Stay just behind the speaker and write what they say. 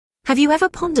Have you ever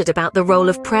pondered about the role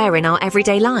of prayer in our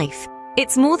everyday life?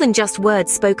 It's more than just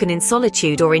words spoken in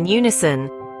solitude or in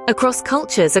unison. Across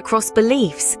cultures, across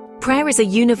beliefs, prayer is a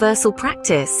universal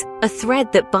practice, a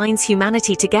thread that binds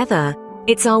humanity together.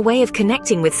 It's our way of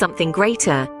connecting with something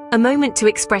greater, a moment to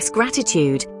express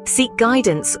gratitude, seek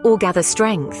guidance, or gather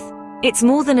strength. It's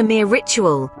more than a mere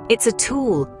ritual. It's a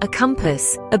tool, a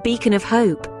compass, a beacon of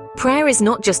hope. Prayer is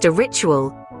not just a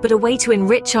ritual, but a way to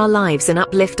enrich our lives and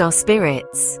uplift our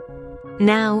spirits.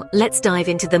 Now, let's dive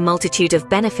into the multitude of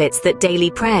benefits that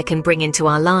daily prayer can bring into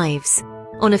our lives.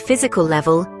 On a physical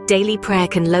level, daily prayer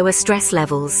can lower stress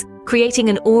levels, creating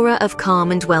an aura of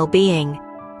calm and well-being.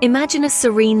 Imagine a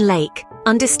serene lake,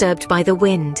 undisturbed by the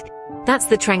wind. That's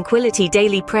the tranquility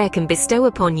daily prayer can bestow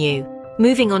upon you.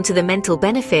 Moving on to the mental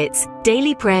benefits,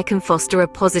 daily prayer can foster a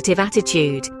positive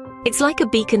attitude. It's like a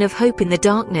beacon of hope in the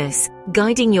darkness,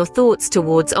 guiding your thoughts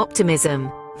towards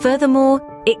optimism. Furthermore,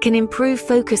 it can improve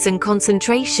focus and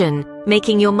concentration,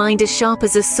 making your mind as sharp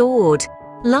as a sword.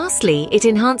 Lastly, it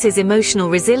enhances emotional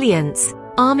resilience,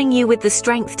 arming you with the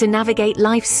strength to navigate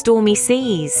life's stormy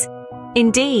seas.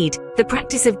 Indeed, the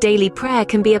practice of daily prayer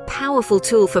can be a powerful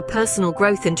tool for personal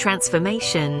growth and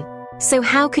transformation. So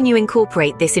how can you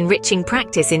incorporate this enriching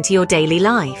practice into your daily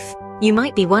life? You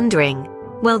might be wondering.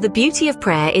 Well, the beauty of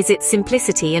prayer is its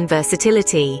simplicity and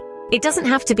versatility. It doesn't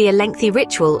have to be a lengthy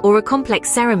ritual or a complex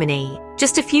ceremony.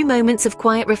 Just a few moments of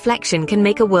quiet reflection can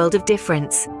make a world of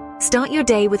difference. Start your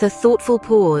day with a thoughtful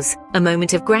pause, a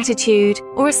moment of gratitude,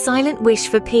 or a silent wish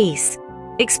for peace.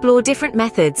 Explore different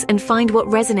methods and find what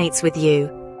resonates with you.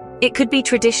 It could be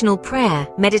traditional prayer,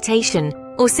 meditation,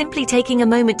 or simply taking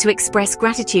a moment to express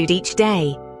gratitude each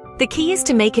day. The key is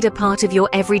to make it a part of your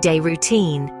everyday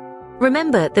routine.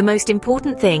 Remember, the most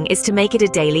important thing is to make it a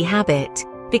daily habit,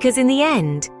 because in the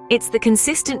end, it's the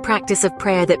consistent practice of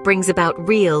prayer that brings about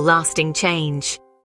real, lasting change.